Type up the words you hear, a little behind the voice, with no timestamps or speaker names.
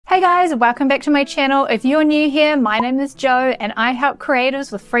Hey guys, welcome back to my channel. If you're new here, my name is Jo and I help creators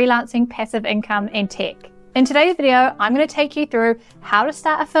with freelancing, passive income and tech. In today's video, I'm going to take you through how to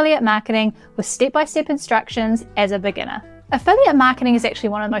start affiliate marketing with step-by-step instructions as a beginner. Affiliate marketing is actually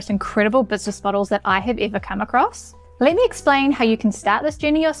one of the most incredible business models that I have ever come across. Let me explain how you can start this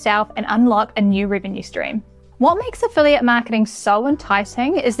journey yourself and unlock a new revenue stream. What makes affiliate marketing so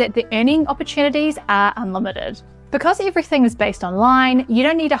enticing is that the earning opportunities are unlimited. Because everything is based online, you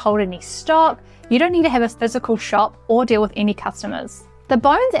don't need to hold any stock, you don't need to have a physical shop or deal with any customers. The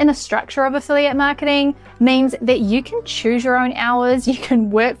bones and the structure of affiliate marketing means that you can choose your own hours, you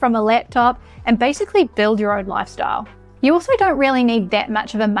can work from a laptop, and basically build your own lifestyle. You also don't really need that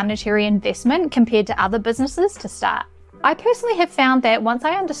much of a monetary investment compared to other businesses to start. I personally have found that once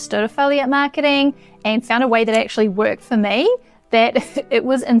I understood affiliate marketing and found a way that actually worked for me, that it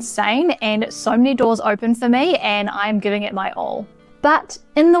was insane and so many doors open for me and I'm giving it my all. But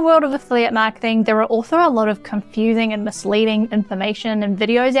in the world of affiliate marketing, there are also a lot of confusing and misleading information and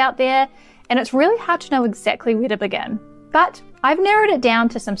videos out there, and it's really hard to know exactly where to begin. But I've narrowed it down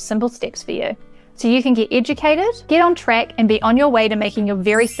to some simple steps for you, so you can get educated, get on track, and be on your way to making your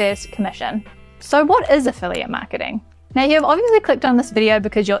very first commission. So what is affiliate marketing? Now you've obviously clicked on this video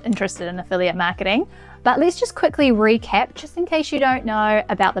because you're interested in affiliate marketing, but let's just quickly recap just in case you don't know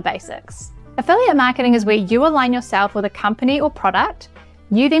about the basics. Affiliate marketing is where you align yourself with a company or product,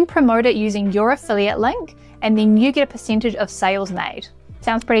 you then promote it using your affiliate link, and then you get a percentage of sales made.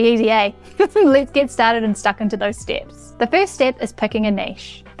 Sounds pretty easy, eh? Let's get started and stuck into those steps. The first step is picking a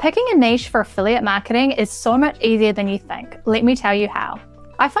niche. Picking a niche for affiliate marketing is so much easier than you think. Let me tell you how.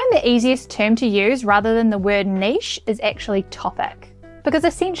 I find the easiest term to use rather than the word niche is actually topic. Because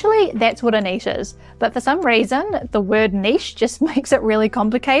essentially that's what a niche is. But for some reason, the word niche just makes it really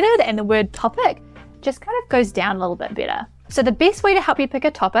complicated and the word topic just kind of goes down a little bit better. So the best way to help you pick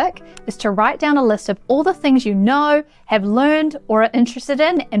a topic is to write down a list of all the things you know, have learned, or are interested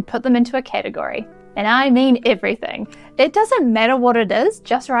in and put them into a category. And I mean everything. It doesn't matter what it is,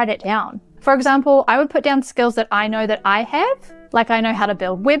 just write it down. For example, I would put down skills that I know that I have, like I know how to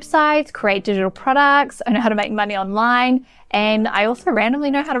build websites, create digital products, I know how to make money online, and I also randomly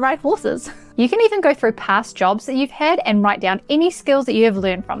know how to ride horses. You can even go through past jobs that you've had and write down any skills that you have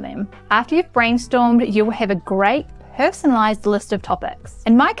learned from them. After you've brainstormed, you will have a great personalized list of topics.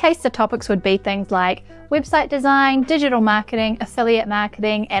 In my case, the topics would be things like website design, digital marketing, affiliate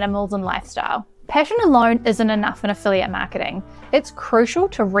marketing, animals, and lifestyle. Passion alone isn't enough in affiliate marketing. It's crucial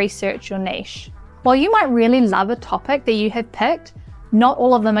to research your niche. While you might really love a topic that you have picked, not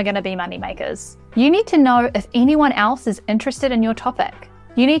all of them are going to be money makers. You need to know if anyone else is interested in your topic.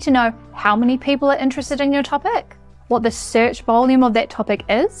 You need to know how many people are interested in your topic, what the search volume of that topic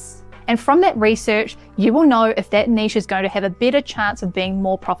is, and from that research, you will know if that niche is going to have a better chance of being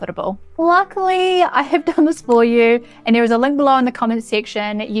more profitable. Luckily, I have done this for you, and there is a link below in the comments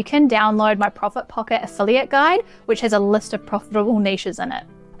section. You can download my Profit Pocket affiliate guide, which has a list of profitable niches in it.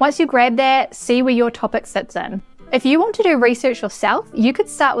 Once you grab that, see where your topic sits in. If you want to do research yourself, you could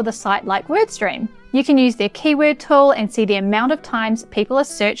start with a site like WordStream. You can use their keyword tool and see the amount of times people are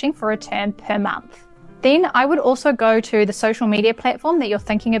searching for a term per month. Then I would also go to the social media platform that you're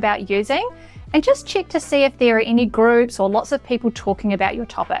thinking about using and just check to see if there are any groups or lots of people talking about your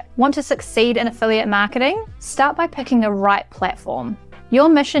topic. Want to succeed in affiliate marketing? Start by picking the right platform. Your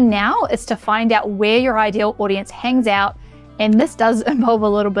mission now is to find out where your ideal audience hangs out, and this does involve a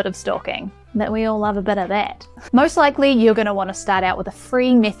little bit of stalking. That we all love a bit of that. Most likely, you're going to want to start out with a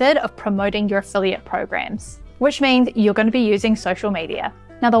free method of promoting your affiliate programs, which means you're going to be using social media.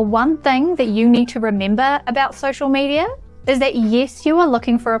 Now, the one thing that you need to remember about social media is that yes, you are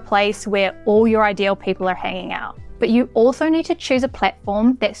looking for a place where all your ideal people are hanging out, but you also need to choose a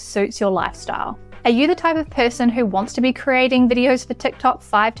platform that suits your lifestyle. Are you the type of person who wants to be creating videos for TikTok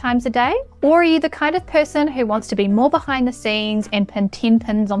 5 times a day? Or are you the kind of person who wants to be more behind the scenes and pin 10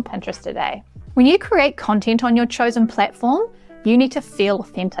 pins on Pinterest a day? When you create content on your chosen platform, you need to feel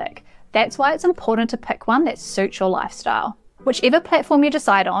authentic. That's why it's important to pick one that suits your lifestyle. Whichever platform you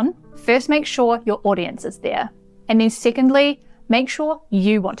decide on, first make sure your audience is there. And then secondly, make sure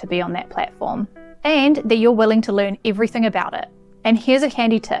you want to be on that platform and that you're willing to learn everything about it. And here's a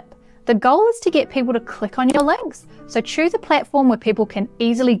handy tip. The goal is to get people to click on your links, so choose a platform where people can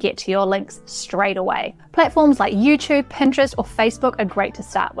easily get to your links straight away. Platforms like YouTube, Pinterest, or Facebook are great to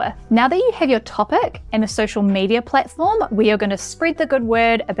start with. Now that you have your topic and a social media platform where you're going to spread the good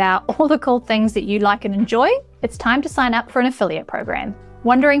word about all the cool things that you like and enjoy, it's time to sign up for an affiliate program.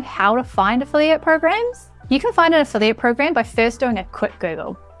 Wondering how to find affiliate programs? You can find an affiliate program by first doing a quick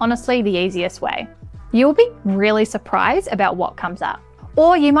Google. Honestly, the easiest way. You'll be really surprised about what comes up.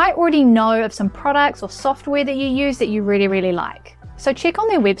 Or you might already know of some products or software that you use that you really, really like. So check on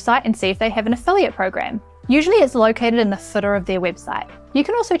their website and see if they have an affiliate program. Usually it's located in the footer of their website. You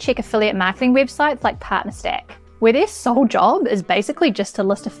can also check affiliate marketing websites like PartnerStack, where their sole job is basically just to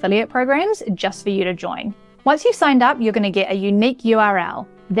list affiliate programs just for you to join. Once you've signed up, you're going to get a unique URL.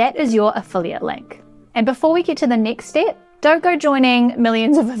 That is your affiliate link. And before we get to the next step, don't go joining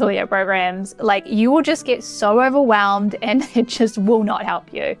millions of affiliate programs. Like, you will just get so overwhelmed and it just will not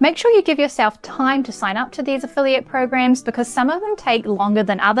help you. Make sure you give yourself time to sign up to these affiliate programs because some of them take longer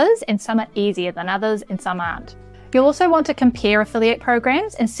than others and some are easier than others and some aren't. You'll also want to compare affiliate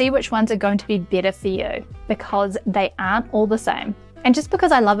programs and see which ones are going to be better for you because they aren't all the same. And just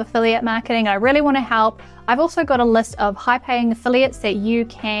because I love affiliate marketing, I really want to help, I've also got a list of high-paying affiliates that you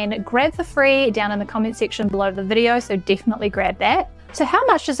can grab for free down in the comment section below the video, so definitely grab that. So how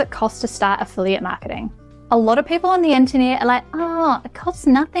much does it cost to start affiliate marketing? A lot of people on the internet are like, oh, it costs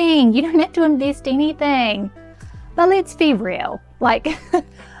nothing, you don't have to invest anything. But let's be real, like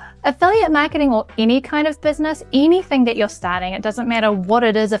affiliate marketing or any kind of business, anything that you're starting, it doesn't matter what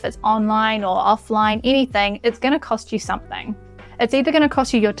it is, if it's online or offline, anything, it's going to cost you something. It's either going to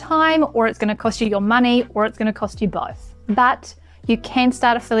cost you your time, or it's going to cost you your money, or it's going to cost you both. But you can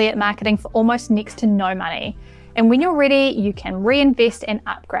start affiliate marketing for almost next to no money. And when you're ready, you can reinvest and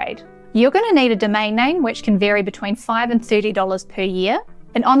upgrade. You're going to need a domain name, which can vary between $5 and $30 per year,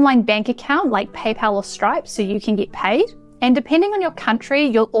 an online bank account like PayPal or Stripe so you can get paid. And depending on your country,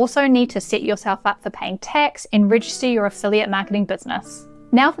 you'll also need to set yourself up for paying tax and register your affiliate marketing business.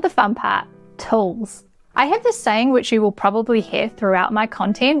 Now for the fun part, tools. I have this saying which you will probably hear throughout my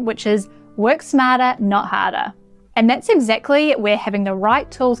content, which is work smarter, not harder. And that's exactly where having the right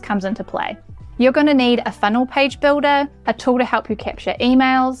tools comes into play. You're going to need a funnel page builder, a tool to help you capture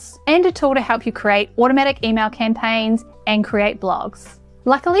emails, and a tool to help you create automatic email campaigns and create blogs.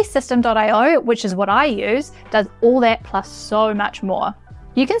 Luckily, System.io, which is what I use, does all that plus so much more.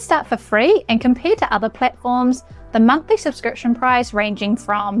 You can start for free, and compared to other platforms, the monthly subscription price ranging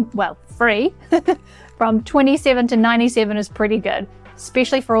from, well, free, from $27 to $97 is pretty good,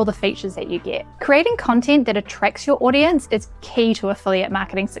 especially for all the features that you get. Creating content that attracts your audience is key to affiliate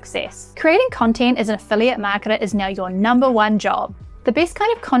marketing success. Creating content as an affiliate marketer is now your #1 job. The best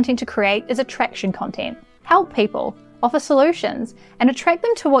kind of content to create is attraction content. Help people, offer solutions, and attract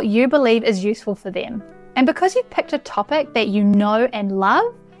them to what you believe is useful for them. And because you've picked a topic that you know and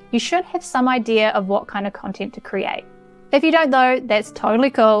love, you should have some idea of what kind of content to create. If you don't though, that's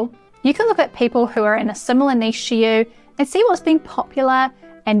totally cool. You can look at people who are in a similar niche to you and see what's been popular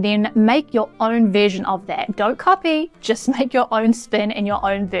and then make your own version of that. Don't copy, just make your own spin and your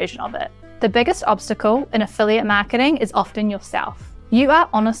own version of it. The biggest obstacle in affiliate marketing is often yourself. You are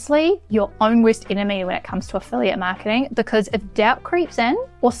honestly your own worst enemy when it comes to affiliate marketing, because if doubt creeps in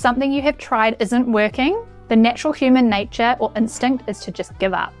or something you have tried isn't working, the natural human nature or instinct is to just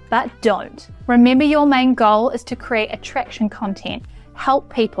give up. But don't. Remember, your main goal is to create attraction content,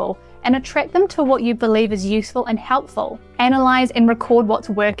 help people, and attract them to what you believe is useful and helpful. Analyze and record what's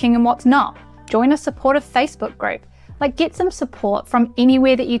working and what's not. Join a supportive Facebook group. Like, get some support from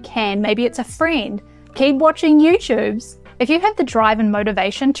anywhere that you can. Maybe it's a friend. Keep watching YouTubes. If you have the drive and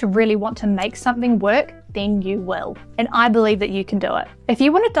motivation to really want to make something work, then you will. And I believe that you can do it. If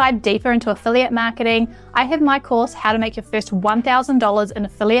you want to dive deeper into affiliate marketing, I have my course, How to Make Your First $1,000 in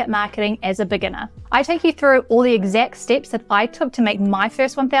Affiliate Marketing as a Beginner. I take you through all the exact steps that I took to make my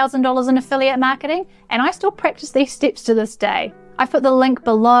first $1,000 in affiliate marketing, and I still practice these steps to this day. I've put the link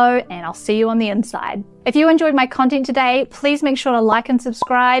below and I'll see you on the inside. If you enjoyed my content today, please make sure to like and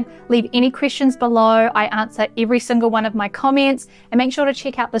subscribe. Leave any questions below. I answer every single one of my comments, and make sure to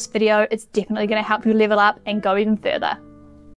check out this video. It's definitely going to help you level up and go even further.